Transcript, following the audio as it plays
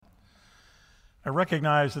I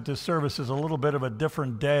recognize that this service is a little bit of a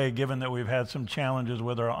different day given that we've had some challenges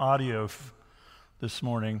with our audio this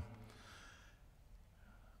morning.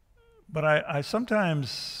 But I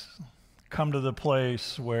sometimes come to the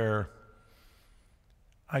place where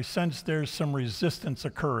I sense there's some resistance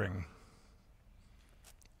occurring.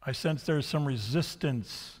 I sense there's some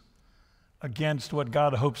resistance against what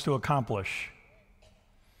God hopes to accomplish.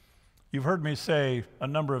 You've heard me say a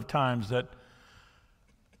number of times that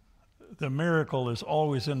the miracle is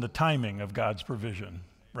always in the timing of God's provision,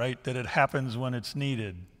 right? That it happens when it's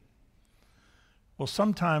needed. Well,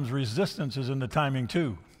 sometimes resistance is in the timing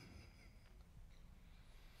too.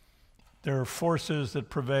 There are forces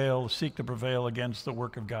that seek to prevail against the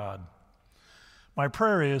work of God. My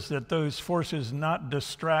prayer is that those forces not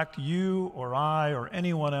distract you or I or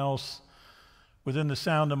anyone else within the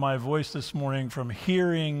sound of my voice this morning from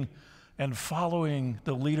hearing and following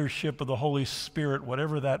the leadership of the Holy Spirit,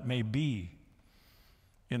 whatever that may be,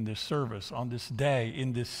 in this service, on this day,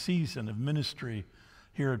 in this season of ministry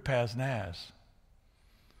here at Paz Naz.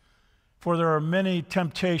 For there are many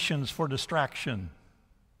temptations for distraction.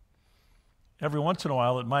 Every once in a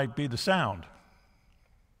while, it might be the sound.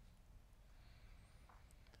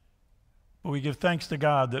 But we give thanks to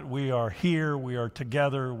God that we are here, we are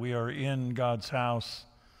together, we are in God's house,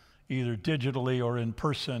 either digitally or in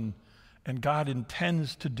person, and God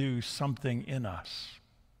intends to do something in us.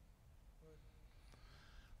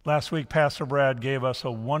 Last week, Pastor Brad gave us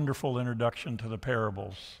a wonderful introduction to the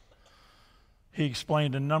parables. He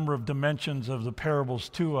explained a number of dimensions of the parables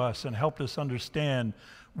to us and helped us understand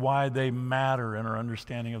why they matter in our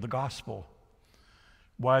understanding of the gospel,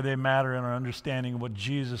 why they matter in our understanding of what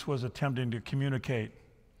Jesus was attempting to communicate.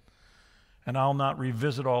 And I'll not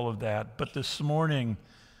revisit all of that, but this morning,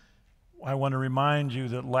 I want to remind you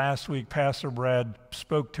that last week Pastor Brad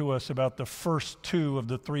spoke to us about the first two of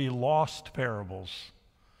the three lost parables,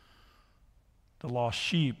 the lost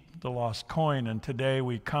sheep, the lost coin, and today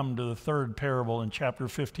we come to the third parable in chapter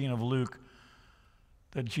 15 of Luke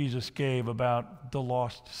that Jesus gave about the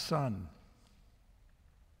lost son.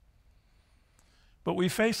 But we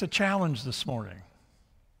face a challenge this morning.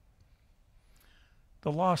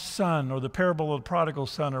 The lost son, or the parable of the prodigal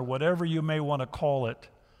son, or whatever you may want to call it,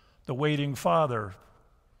 the waiting father.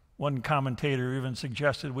 One commentator even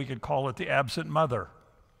suggested we could call it the absent mother.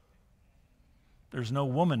 There's no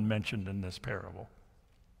woman mentioned in this parable.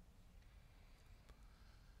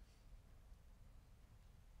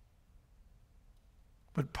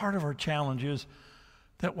 But part of our challenge is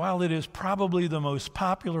that while it is probably the most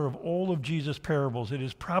popular of all of Jesus' parables, it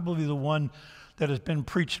is probably the one that has been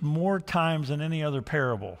preached more times than any other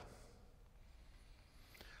parable.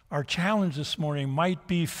 Our challenge this morning might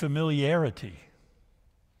be familiarity.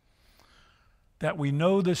 That we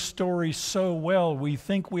know this story so well, we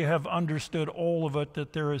think we have understood all of it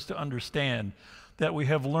that there is to understand, that we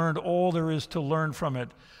have learned all there is to learn from it,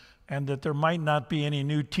 and that there might not be any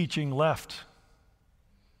new teaching left.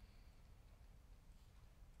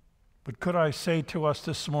 But could I say to us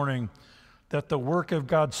this morning that the work of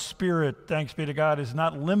God's Spirit, thanks be to God, is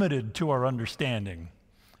not limited to our understanding,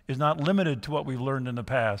 is not limited to what we've learned in the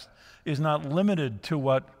past, is not limited to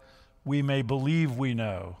what we may believe we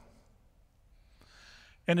know.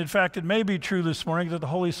 And in fact, it may be true this morning that the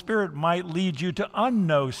Holy Spirit might lead you to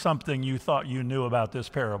unknow something you thought you knew about this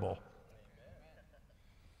parable.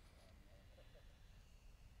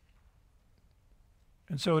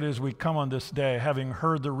 And so it is we come on this day, having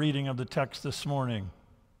heard the reading of the text this morning.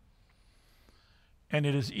 And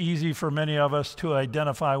it is easy for many of us to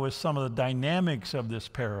identify with some of the dynamics of this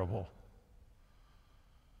parable.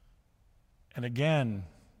 And again,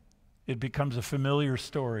 it becomes a familiar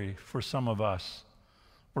story for some of us,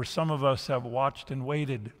 where some of us have watched and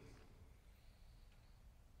waited.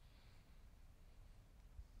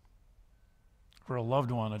 For a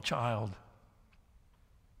loved one, a child.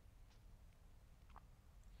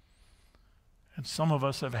 And some of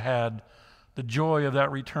us have had the joy of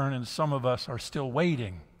that return, and some of us are still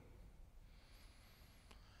waiting.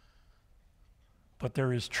 But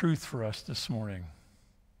there is truth for us this morning,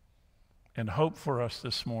 and hope for us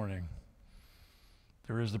this morning.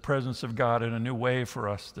 There is the presence of God in a new way for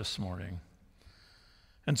us this morning.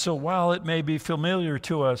 And so while it may be familiar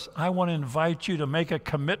to us, I want to invite you to make a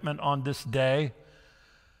commitment on this day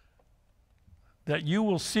that you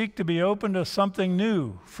will seek to be open to something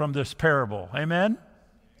new from this parable. Amen?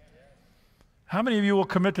 How many of you will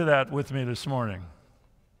commit to that with me this morning?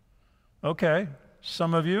 Okay.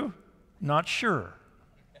 Some of you, not sure.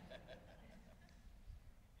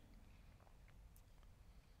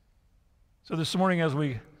 So this morning, as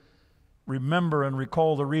we remember and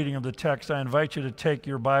recall the reading of the text, I invite you to take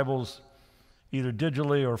your Bibles either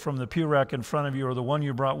digitally or from the pew rack in front of you or the one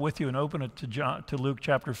you brought with you, and open it to Luke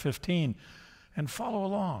chapter 15 and follow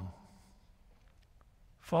along.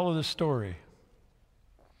 Follow this story.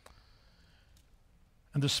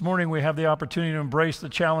 And this morning we have the opportunity to embrace the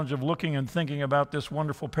challenge of looking and thinking about this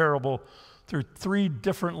wonderful parable through 3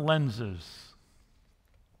 different lenses.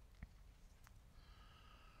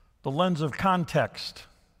 The lens of context.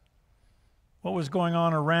 What was going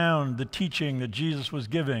on around the teaching that Jesus was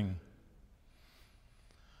giving?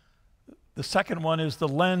 The second one is the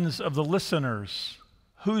lens of the listeners.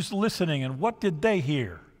 Who's listening and what did they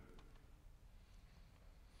hear?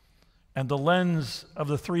 And the lens of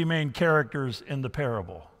the 3 main characters in the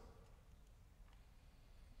parable.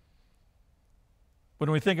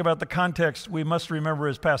 When we think about the context, we must remember,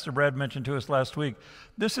 as Pastor Brad mentioned to us last week,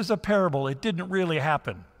 this is a parable. It didn't really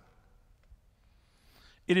happen.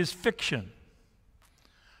 It is fiction.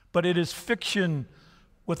 But it is fiction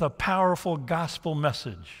with a powerful gospel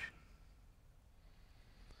message.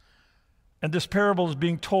 And this parable is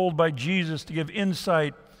being told by Jesus to give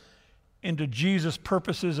insight into Jesus'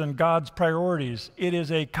 purposes and God's priorities. It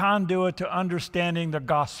is a conduit to understanding the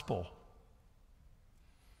gospel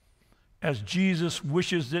as Jesus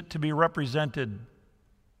wishes it to be represented.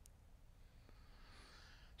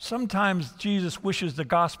 Sometimes Jesus wishes the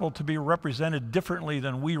gospel to be represented differently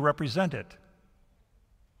than we represent it.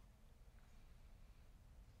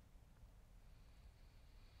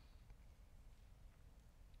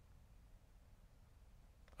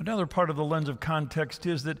 Another part of the lens of context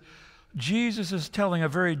is that Jesus is telling a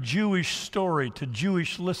very Jewish story to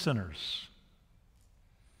Jewish listeners.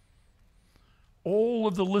 All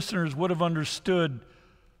of the listeners would have understood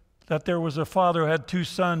that there was a father who had 2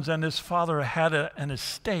 sons, and this father had an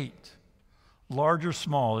estate. Large or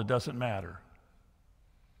small, it doesn't matter.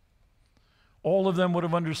 All of them would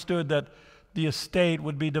have understood that the estate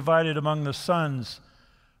would be divided among the sons,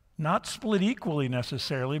 not split equally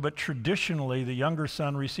necessarily, but traditionally the younger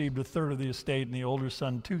son received 1/3 of the estate and the older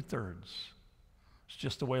son 2/3. It's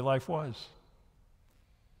just the way life was.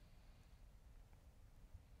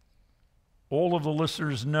 All of the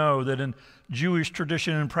listeners know that in Jewish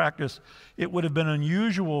tradition and practice, it would have been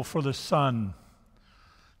unusual for the son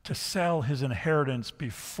to sell his inheritance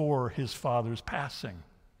before his father's passing.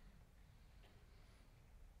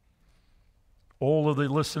 All of the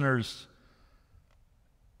listeners,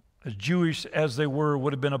 as Jewish as they were,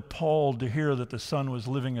 would have been appalled to hear that the son was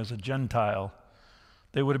living as a Gentile.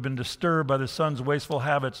 They would have been disturbed by the son's wasteful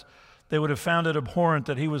habits. They would have found it abhorrent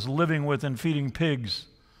that he was living with and feeding pigs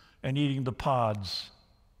and eating the pods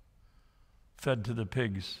fed to the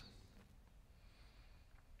pigs.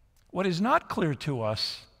 What is not clear to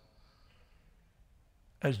us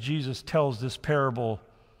as Jesus tells this parable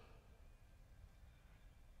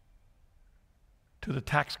to the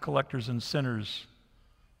tax collectors and sinners,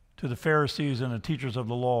 to the Pharisees and the teachers of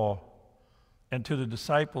the law, and to the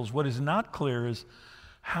disciples, what is not clear is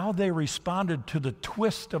how they responded to the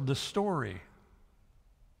twist of the story.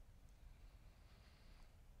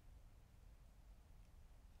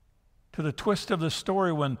 To the twist of the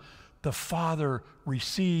story when the father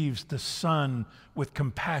receives the son with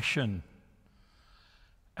compassion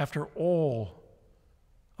after all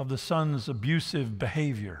of the son's abusive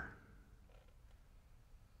behavior.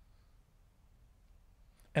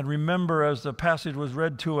 And remember, as the passage was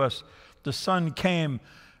read to us, the son came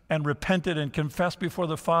and repented and confessed before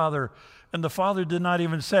the father. And the father did not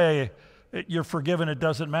even say, "You're forgiven, it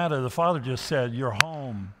doesn't matter." The father just said, "You're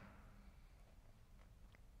home.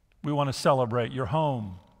 We want to celebrate. You're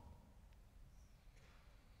home."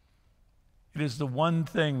 It is the one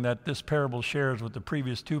thing that this parable shares with the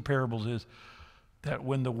previous 2 parables, is that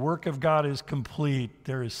when the work of God is complete,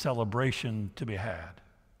 there is celebration to be had.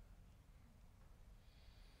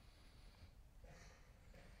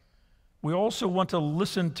 We also want to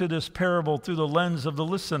listen to this parable through the lens of the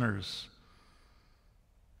listeners.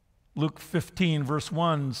 Luke 15, verse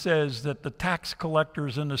 1 says that the tax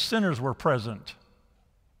collectors and the sinners were present.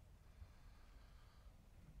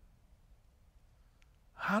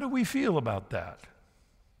 How do we feel about that?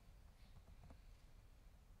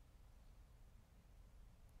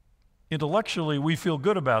 Intellectually, we feel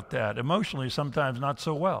good about that. Emotionally, sometimes not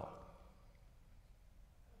so well.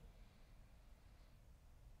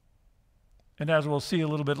 And as we'll see a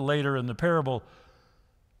little bit later in the parable,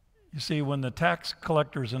 you see, when the tax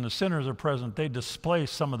collectors and the sinners are present, they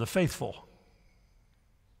displace some of the faithful.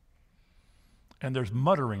 And there's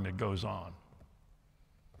muttering that goes on.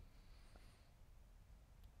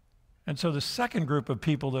 And so the second group of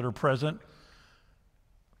people that are present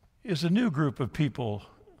is a new group of people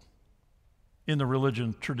in the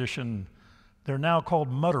religion tradition. They're now called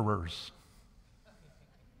mutterers.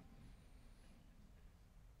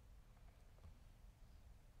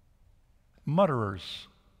 mutterers.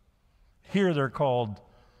 Here they're called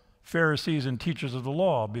Pharisees and teachers of the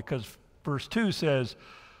law, because verse 2 says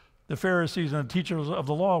the Pharisees and the teachers of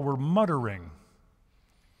the law were muttering.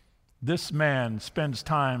 This man spends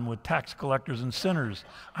time with tax collectors and sinners.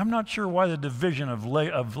 I'm not sure why the division of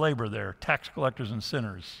labor there, tax collectors and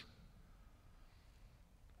sinners.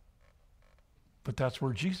 But that's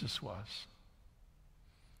where Jesus was.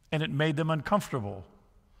 And it made them uncomfortable.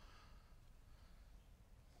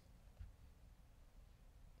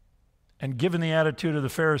 And given the attitude of the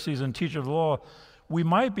Pharisees and teachers of the law, we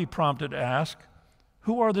might be prompted to ask,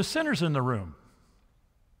 who are the sinners in the room?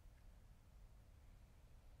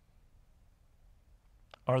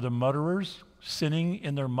 Are the mutterers sinning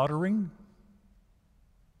in their muttering?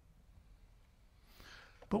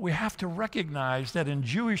 But we have to recognize that in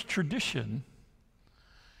Jewish tradition,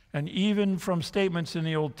 and even from statements in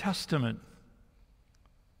the Old Testament,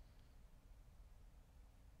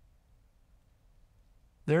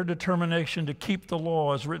 their determination to keep the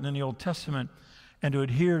law as written in the Old Testament and to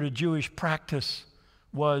adhere to Jewish practice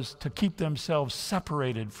was to keep themselves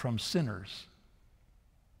separated from sinners.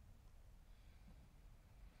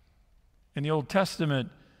 In the Old Testament,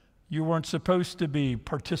 you weren't supposed to be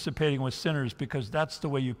participating with sinners because that's the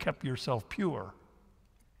way you kept yourself pure.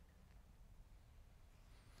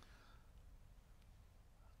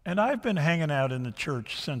 And I've been hanging out in the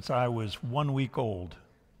church since I was 1 week old.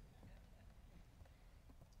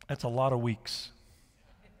 That's a lot of weeks.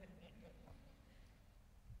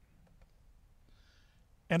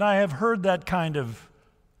 And I have heard that kind of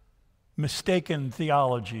mistaken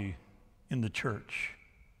theology in the church.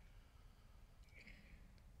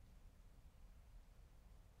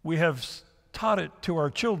 We have taught it to our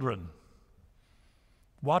children.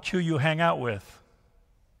 Watch who you hang out with.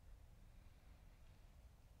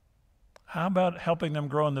 How about helping them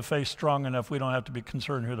grow in the faith strong enough we don't have to be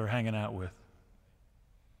concerned who they're hanging out with?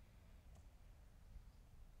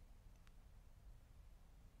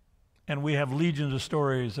 And we have legions of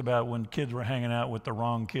stories about when kids were hanging out with the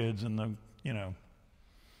wrong kids and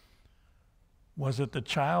was it the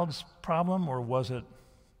child's problem or was it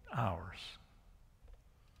ours?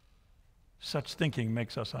 Such thinking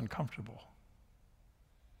makes us uncomfortable.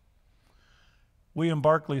 William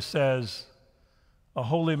Barclay says, a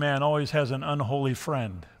holy man always has an unholy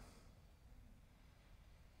friend.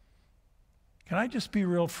 Can I just be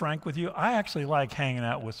real frank with you? I actually like hanging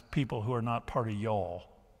out with people who are not part of y'all.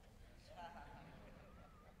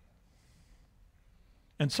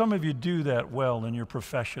 And some of you do that well in your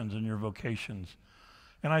professions and your vocations.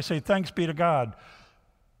 And I say, thanks be to God.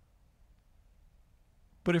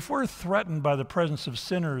 But if we're threatened by the presence of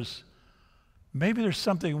sinners, maybe there's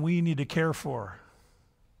something we need to care for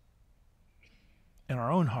in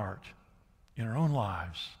our own heart, in our own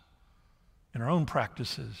lives, in our own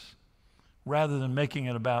practices, rather than making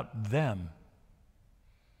it about them.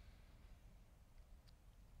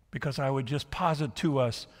 Because I would just posit to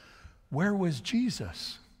us, where was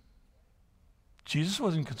Jesus? Jesus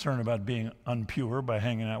wasn't concerned about being unpure by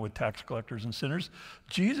hanging out with tax collectors and sinners.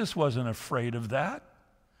 Jesus wasn't afraid of that.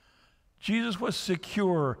 Jesus was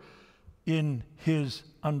secure in his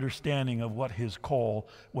understanding of what his call,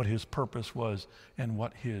 what his purpose was, and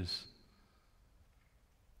what his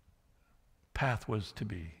path was to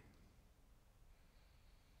be.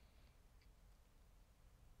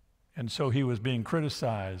 And so he was being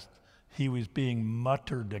criticized. He was being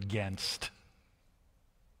muttered against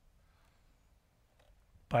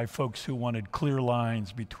by folks who wanted clear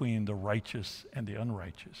lines between the righteous and the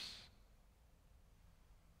unrighteous.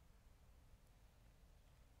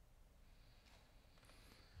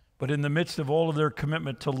 But in the midst of all of their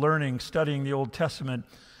commitment to learning, studying the Old Testament,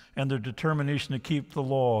 and their determination to keep the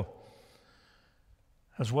law,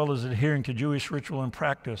 as well as adhering to Jewish ritual and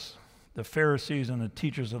practice, the Pharisees and the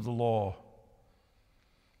teachers of the law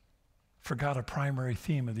forgot a primary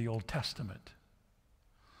theme of the Old Testament,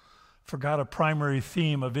 forgot a primary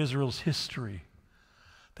theme of Israel's history,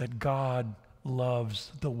 that God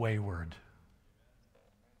loves the wayward.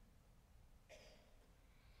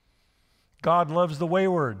 God loves the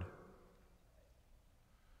wayward.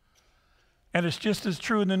 And it's just as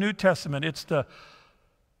true in the New Testament. It's the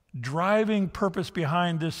driving purpose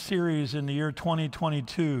behind this series in the year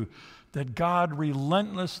 2022 that God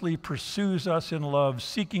relentlessly pursues us in love,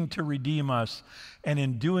 seeking to redeem us, and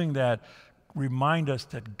in doing that, remind us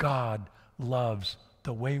that God loves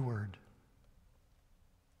the wayward.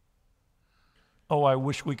 Oh, I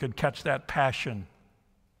wish we could catch that passion.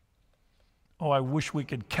 Oh, I wish we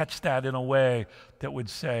could catch that in a way that would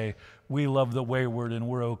say, we love the wayward and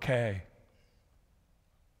we're okay.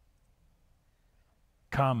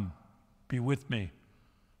 Come, be with me.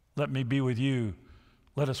 Let me be with you.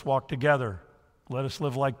 Let us walk together. Let us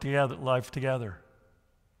live life together.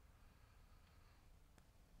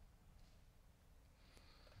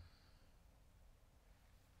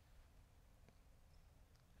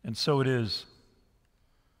 And so it is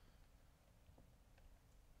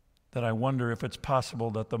that I wonder if it's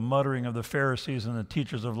possible that the muttering of the Pharisees and the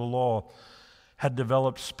teachers of the law had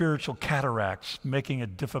developed spiritual cataracts, making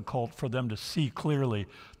it difficult for them to see clearly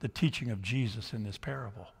the teaching of Jesus in this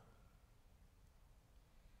parable.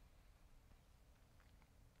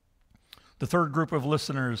 The third group of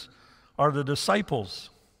listeners are the disciples.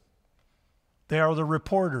 They are the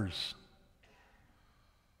reporters.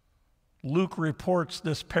 Luke reports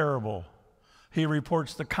this parable. He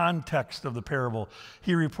reports the context of the parable.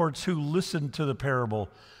 He reports who listened to the parable,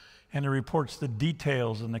 and he reports the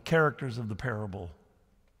details and the characters of the parable.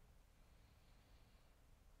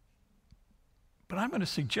 But I'm going to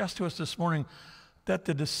suggest to us this morning that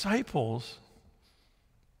the disciples,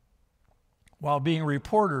 while being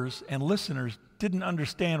reporters and listeners, didn't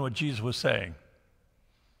understand what Jesus was saying.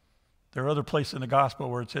 There are other places in the gospel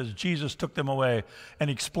where it says Jesus took them away and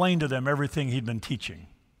explained to them everything he'd been teaching.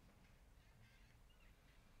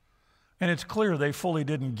 And it's clear they fully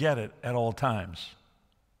didn't get it at all times.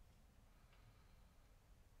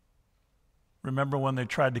 Remember when they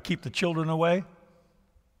tried to keep the children away?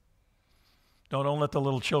 Don't let the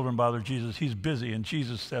little children bother Jesus. He's busy. And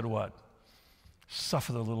Jesus said what?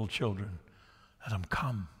 Suffer the little children. Let them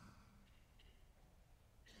come.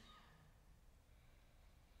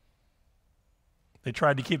 They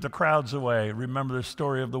tried to keep the crowds away. Remember the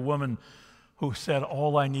story of the woman who said,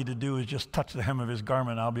 all I need to do is just touch the hem of his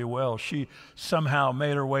garment, I'll be well. She somehow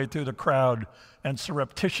made her way through the crowd and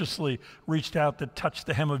surreptitiously reached out to touch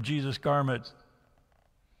the hem of Jesus' garment.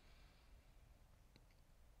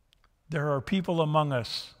 There are people among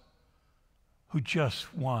us who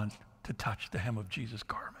just want to touch the hem of Jesus'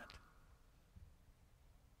 garment.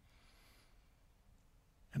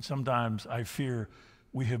 And sometimes I fear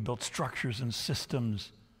we have built structures and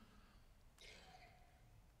systems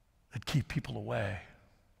that keep people away.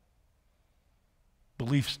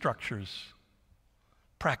 Belief structures,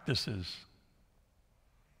 practices.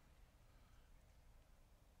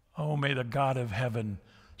 Oh, may the God of heaven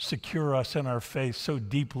secure us in our faith so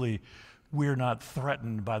deeply we're not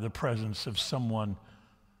threatened by the presence of someone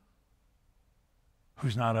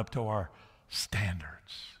who's not up to our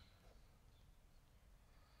standards.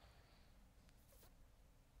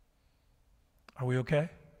 Are we okay?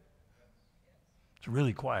 It's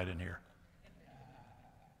really quiet in here.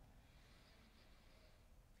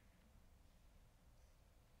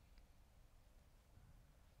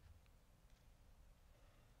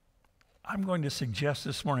 I'm going to suggest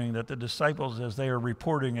this morning that the disciples, as they are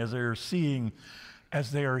reporting, as they are seeing,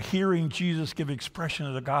 as they are hearing Jesus give expression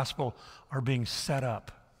of the gospel, are being set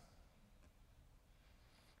up.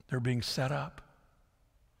 They're being set up.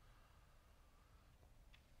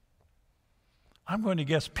 I'm going to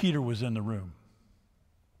guess Peter was in the room.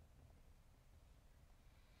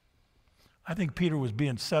 I think Peter was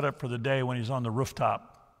being set up for the day when he's on the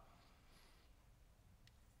rooftop.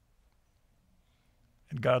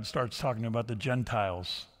 And God starts talking about the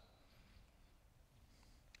Gentiles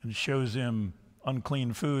and shows him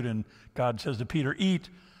unclean food. And God says to Peter, eat.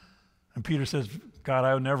 And Peter says, God,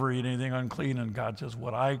 I would never eat anything unclean. And God says,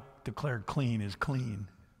 what I declared clean is clean.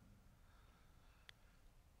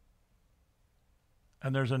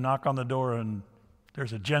 And there's a knock on the door, and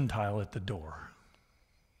there's a Gentile at the door.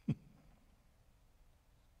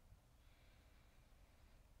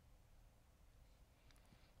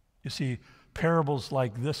 You see, parables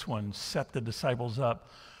like this one set the disciples up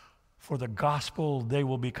for the gospel they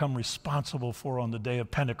will become responsible for on the day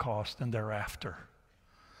of Pentecost and thereafter.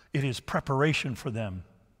 It is preparation for them.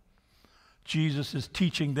 Jesus is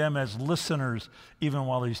teaching them as listeners, even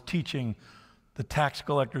while he's teaching the tax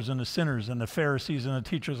collectors and the sinners and the Pharisees and the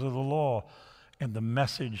teachers of the law. And the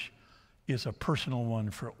message is a personal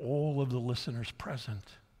one for all of the listeners present.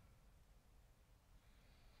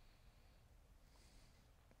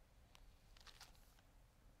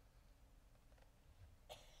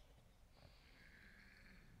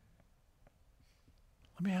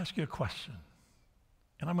 Let me ask you a question,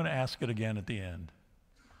 and I'm going to ask it again at the end.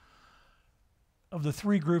 Of the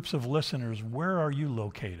three groups of listeners, where are you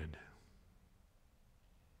located?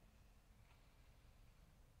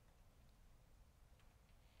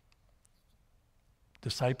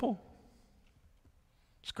 Disciple?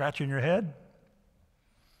 Scratching your head?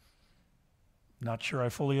 Not sure I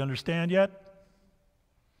fully understand yet?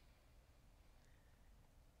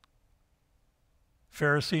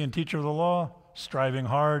 Pharisee and teacher of the law? Striving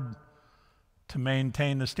hard to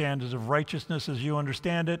maintain the standards of righteousness as you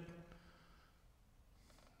understand it.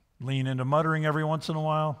 Lean into muttering every once in a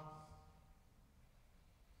while.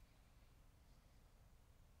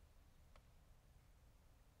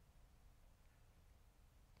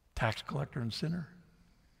 Tax collector and sinner.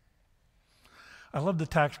 I love the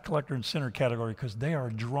tax collector and sinner category because they are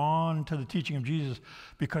drawn to the teaching of Jesus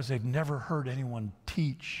because they've never heard anyone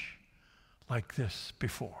teach like this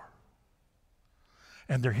before.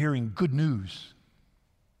 And they're hearing good news.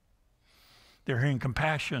 They're hearing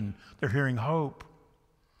compassion. They're hearing hope.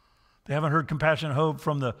 They haven't heard compassion and hope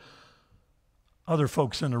from the other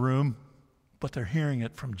folks in the room, but they're hearing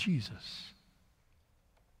it from Jesus.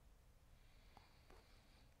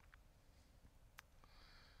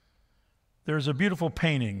 There's a beautiful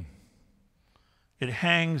painting. It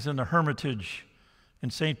hangs in the Hermitage in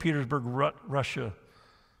St. Petersburg, Russia,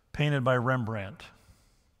 painted by Rembrandt,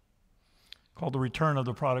 called The Return of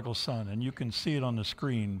the Prodigal Son, and you can see it on the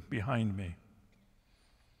screen behind me.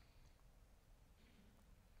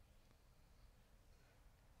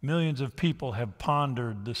 Millions of people have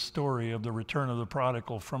pondered the story of the return of the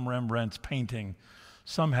prodigal from Rembrandt's painting.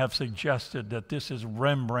 Some have suggested that this is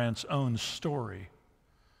Rembrandt's own story.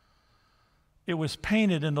 It was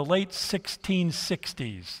painted in the late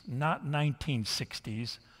 1660s, not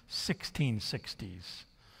 1960s, 1660s,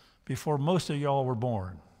 before most of y'all were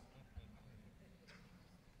born.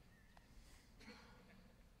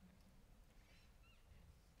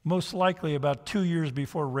 Most likely about 2 years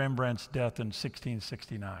before Rembrandt's death in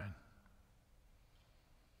 1669.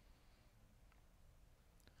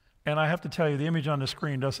 And I have to tell you, the image on the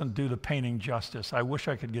screen doesn't do the painting justice. I wish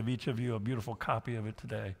I could give each of you a beautiful copy of it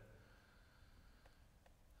today.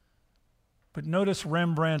 But notice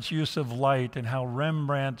Rembrandt's use of light and how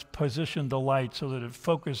Rembrandt positioned the light so that it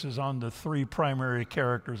focuses on the three primary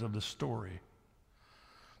characters of the story.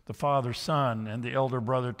 The father, son, and the elder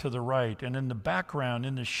brother to the right. And in the background,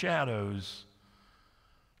 in the shadows,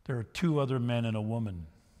 there are two other men and a woman.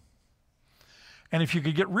 And if you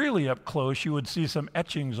could get really up close, you would see some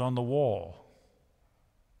etchings on the wall.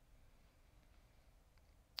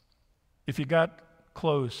 If you got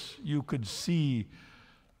close, you could see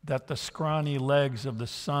that the scrawny legs of the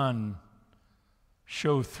son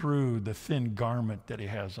show through the thin garment that he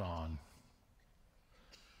has on.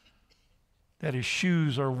 That his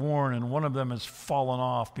shoes are worn and one of them has fallen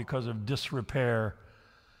off because of disrepair.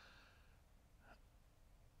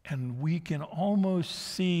 And we can almost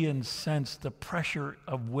see and sense the pressure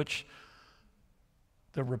of which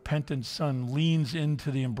the repentant son leans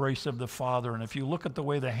into the embrace of the father. And if you look at the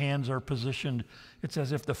way the hands are positioned, it's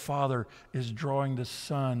as if the father is drawing the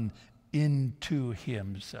son into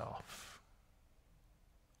himself.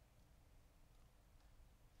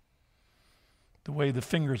 The way the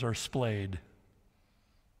fingers are splayed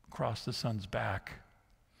across the son's back.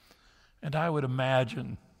 And I would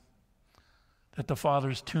imagine that the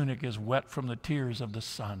father's tunic is wet from the tears of the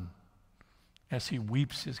son as he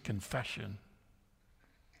weeps his confession.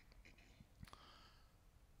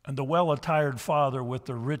 And the well-attired father with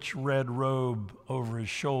the rich red robe over his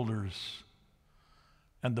shoulders,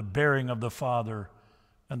 and the bearing of the father,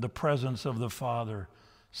 and the presence of the father,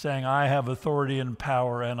 saying, I have authority and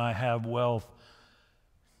power, and I have wealth,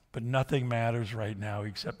 but nothing matters right now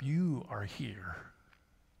except you are here.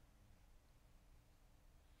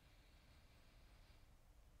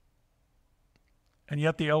 And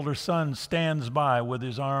yet the elder son stands by with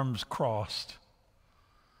his arms crossed,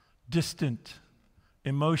 distant,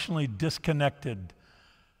 emotionally disconnected,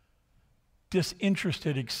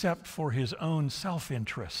 disinterested except for his own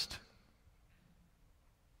self-interest.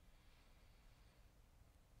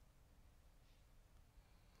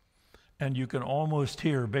 And you can almost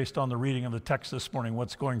hear, based on the reading of the text this morning,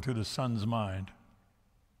 what's going through the son's mind.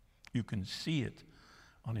 You can see it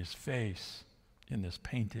on his face in this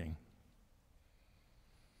painting.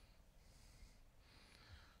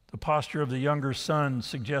 The posture of the younger son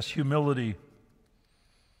suggests humility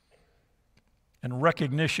and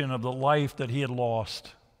recognition of the life that he had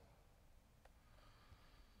lost.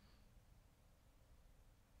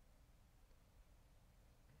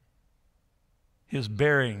 His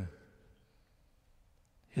bearing,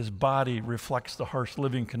 his body reflects the harsh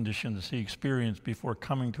living conditions he experienced before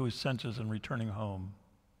coming to his senses and returning home.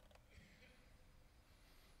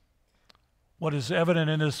 What is evident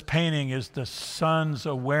in this painting is the son's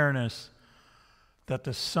awareness that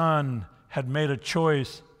the son had made a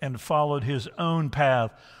choice and followed his own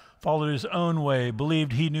path, followed his own way,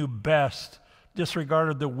 believed he knew best,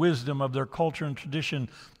 disregarded the wisdom of their culture and tradition,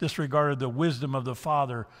 disregarded the wisdom of the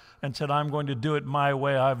father, and said, I'm going to do it my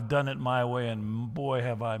way, I've done it my way, and boy,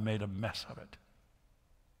 have I made a mess of it.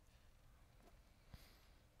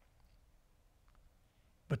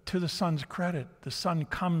 But to the son's credit, the son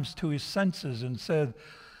comes to his senses and said,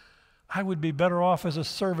 I would be better off as a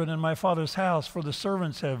servant in my father's house, for the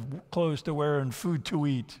servants have clothes to wear and food to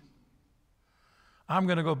eat. I'm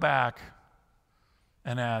going to go back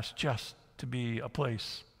and ask just to be a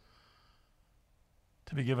place,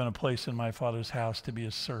 to be given a place in my father's house, to be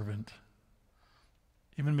a servant.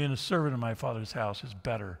 Even being a servant in my father's house is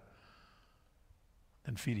better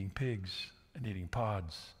than feeding pigs and eating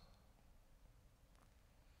pods.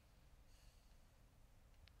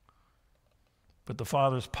 But the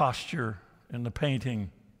father's posture in the painting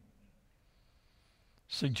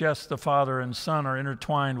suggests the father and son are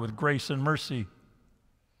intertwined with grace and mercy.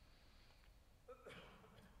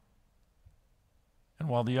 And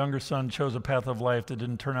while the younger son chose a path of life that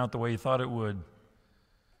didn't turn out the way he thought it would,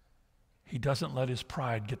 he doesn't let his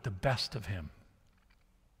pride get the best of him.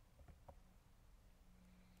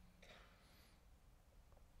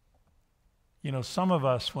 You know, some of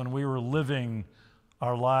us, when we were living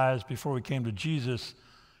our lives before we came to Jesus,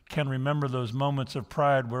 can remember those moments of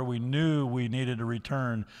pride where we knew we needed to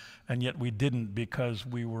return, and yet we didn't because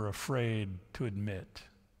we were afraid to admit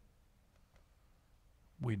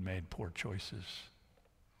we'd made poor choices.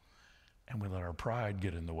 And we let our pride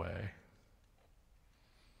get in the way.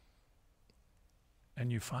 And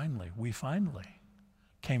we finally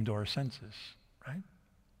came to our senses, right?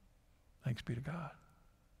 Thanks be to God.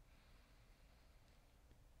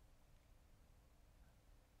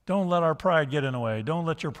 Don't let our pride get in the way. Don't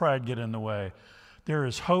let your pride get in the way. There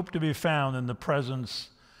is hope to be found in the presence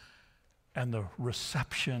and the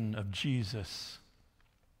reception of Jesus.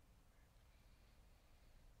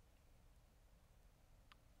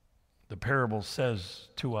 The parable says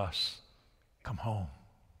to us, come home.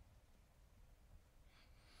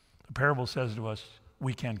 The parable says to us,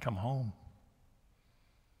 we can come home.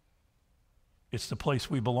 It's the place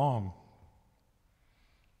we belong.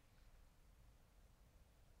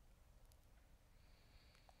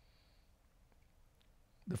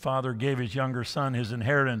 The father gave his younger son his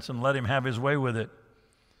inheritance and let him have his way with it.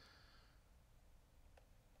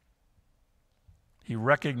 He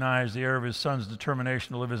recognized the error of his son's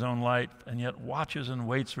determination to live his own life, and yet watches and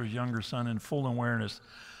waits for his younger son in full awareness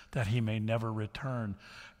that he may never return.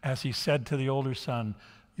 As he said to the older son,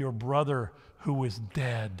 your brother who was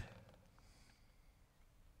dead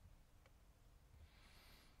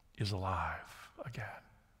is alive again.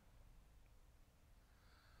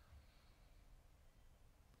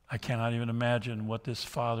 I cannot even imagine what this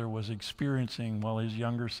father was experiencing while his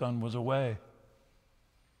younger son was away.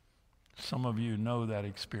 Some of you know that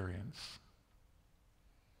experience.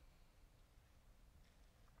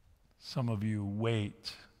 Some of you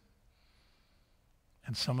wait,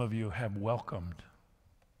 and some of you have welcomed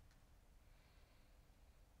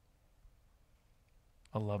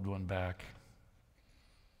a loved one back.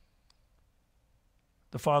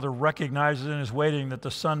 The father recognizes in his waiting that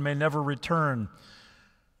the son may never return.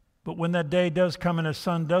 But when that day does come and his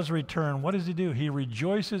son does return, what does he do? He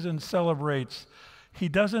rejoices and celebrates. He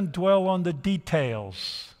doesn't dwell on the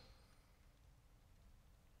details.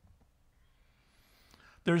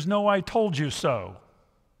 There's no I told you so.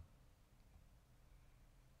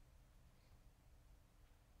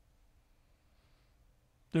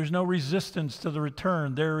 There's no resistance to the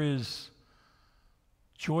return. There is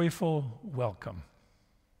joyful welcome.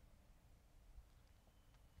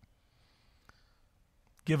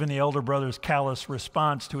 Given the elder brother's callous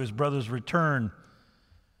response to his brother's return,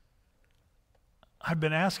 I've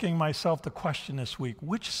been asking myself the question this week,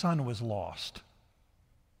 which son was lost?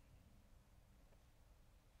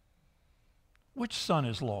 Which son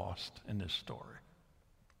is lost in this story?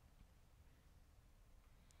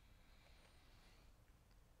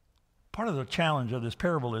 Part of the challenge of this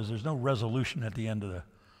parable is there's no resolution at the end of the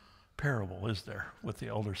parable, is there, with the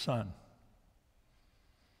elder son?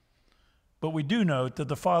 But we do note that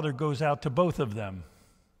the father goes out to both of them.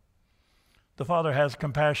 The father has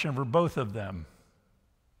compassion for both of them.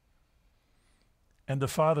 And the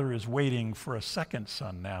father is waiting for a second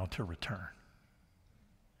son now to return.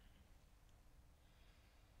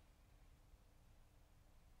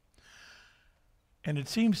 And it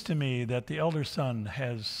seems to me that the elder son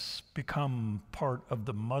has become part of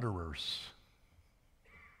the mutterers.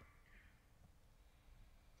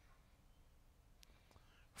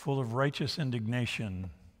 Full of righteous indignation,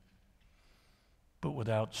 but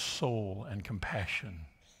without soul and compassion,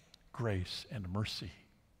 grace and mercy.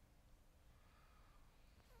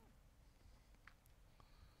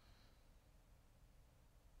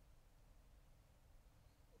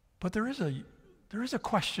 But there is a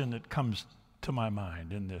question that comes to my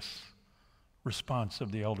mind in this response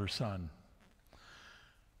of the elder son.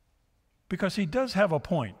 Because he does have a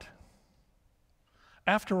point.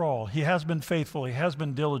 After all, he has been faithful, he has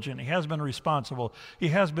been diligent, he has been responsible, he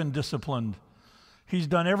has been disciplined. He's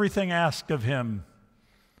done everything asked of him.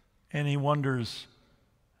 And he wonders,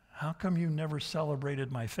 how come you never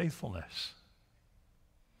celebrated my faithfulness?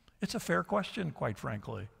 It's a fair question, quite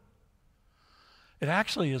frankly. It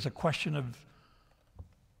actually is a question of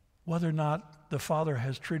whether or not the father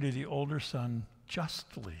has treated the older son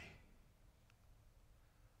justly.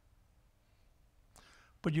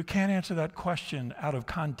 But you can't answer that question out of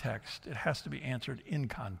context. It has to be answered in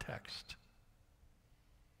context.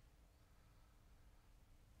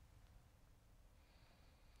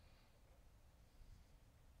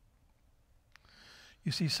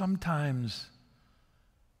 You see, sometimes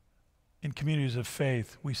in communities of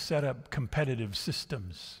faith, we set up competitive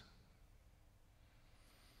systems.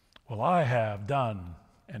 Well, I have done,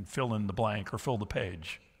 and fill in the blank or fill the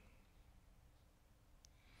page.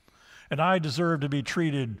 And I deserve to be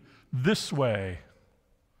treated this way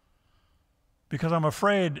because I'm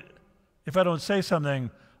afraid if I don't say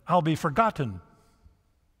something, I'll be forgotten.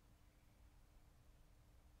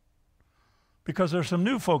 Because there's some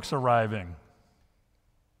new folks arriving.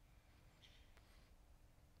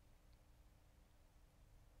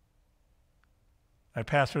 I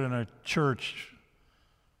pastored in a church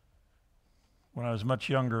when I was much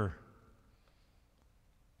younger,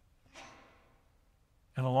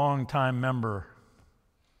 and a long-time member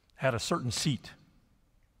had a certain seat.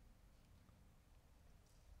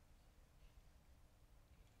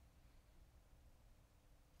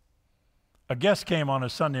 A guest came on a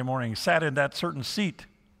Sunday morning, sat in that certain seat.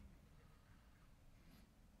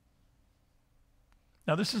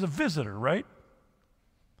 Now, this is a visitor, right?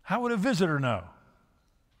 How would a visitor know?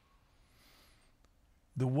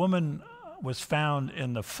 The woman was found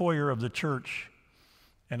in the foyer of the church,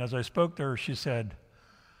 and as I spoke to her, she said,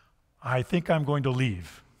 I think I'm going to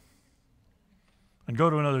leave and go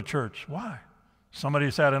to another church. Why? Somebody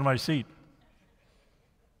sat in my seat.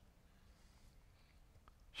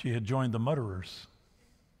 She had joined the mutterers.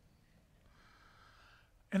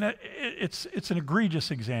 And it's an egregious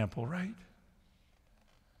example, right?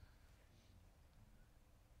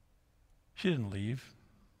 She didn't leave.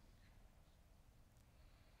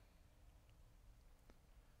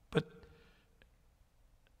 But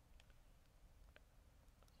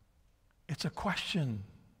it's a question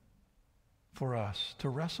for us to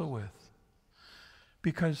wrestle with,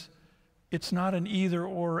 because it's not an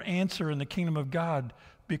either-or answer in the kingdom of God,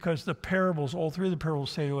 because the parables, all three of the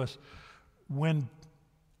parables say to us, when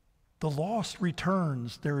the lost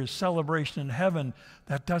returns, there is celebration in heaven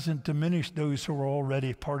that doesn't diminish those who are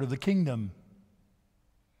already part of the kingdom.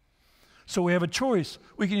 So we have a choice.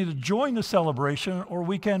 We can either join the celebration or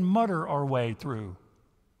we can mutter our way through.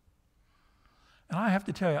 And I have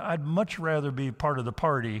to tell you, I'd much rather be part of the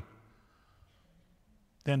party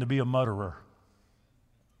than to be a mutterer.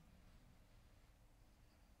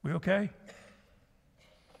 We okay?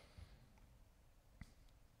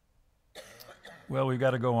 Well, we've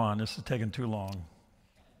got to go on. This is taking too long.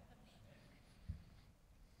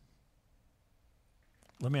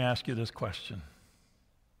 Let me ask you this question.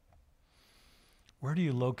 Where do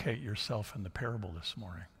you locate yourself in the parable this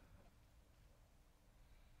morning?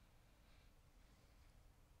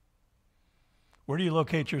 Where do you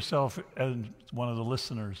locate yourself as one of the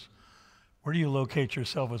listeners? Where do you locate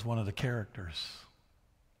yourself as one of the characters?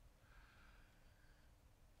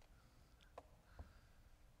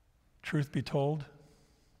 Truth be told,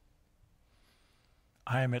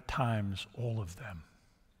 I am at times all of them.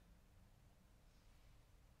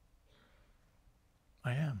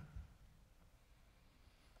 I am.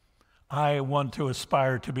 I want to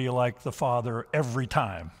aspire to be like the Father every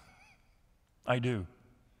time. I do.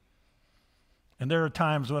 And there are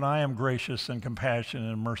times when I am gracious and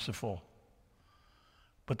compassionate and merciful.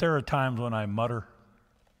 But there are times when I mutter.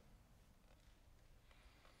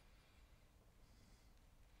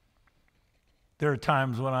 There are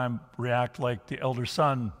times when I react like the elder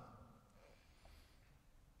son.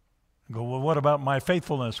 I go, well, what about my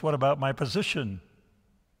faithfulness? What about my position?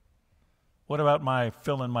 What about my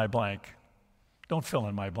fill in my blank? Don't fill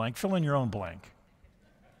in my blank, fill in your own blank.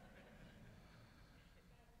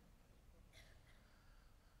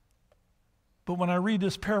 But when I read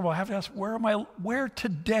this parable, I have to ask, where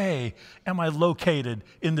today am I located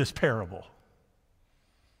in this parable?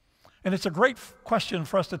 And it's a great question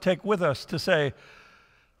for us to take with us to say,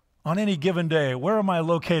 on any given day, where am I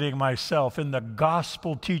locating myself in the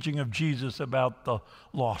gospel teaching of Jesus about the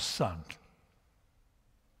lost son?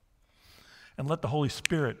 And let the Holy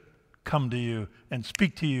Spirit come to you and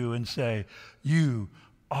speak to you and say, you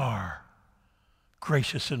are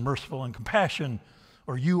gracious and merciful and compassion,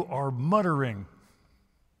 or you are muttering.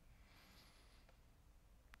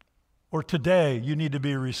 Or today you need to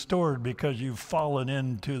be restored because you've fallen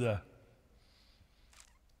into the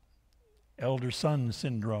elder son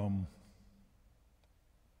syndrome.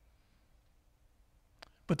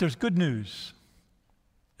 But there's good news.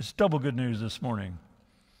 It's double good news this morning.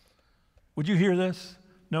 Would you hear this?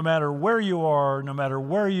 No matter where you are, no matter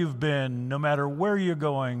where you've been, no matter where you're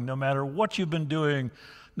going, no matter what you've been doing,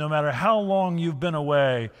 no matter how long you've been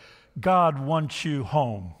away, God wants you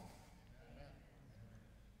home.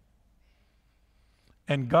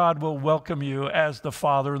 And God will welcome you as the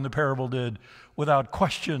father in the parable did, without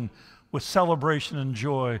question, with celebration and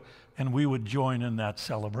joy, and we would join in that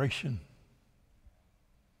celebration.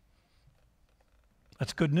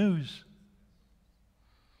 That's good news.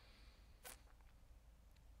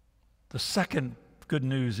 The second good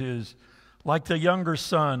news is, like the younger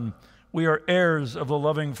son, we are heirs of the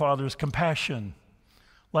loving Father's compassion.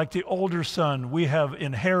 Like the older son, we have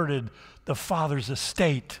inherited the Father's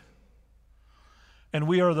estate. And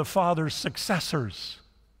we are the Father's successors.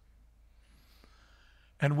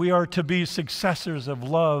 And we are to be successors of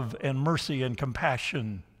love and mercy and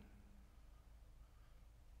compassion,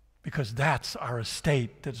 because that's our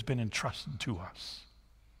estate that's been entrusted to us.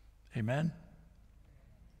 Amen?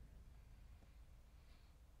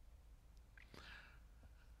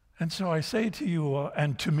 And so I say to you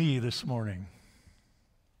and to me this morning,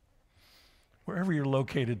 wherever you're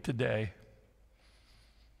located today,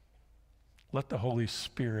 let the Holy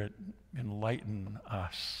Spirit enlighten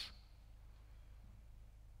us.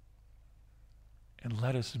 And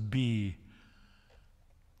let us be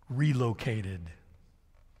relocated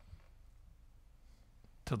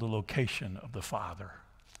to the location of the Father,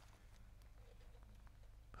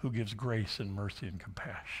 who gives grace and mercy and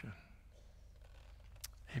compassion.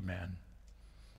 Amen.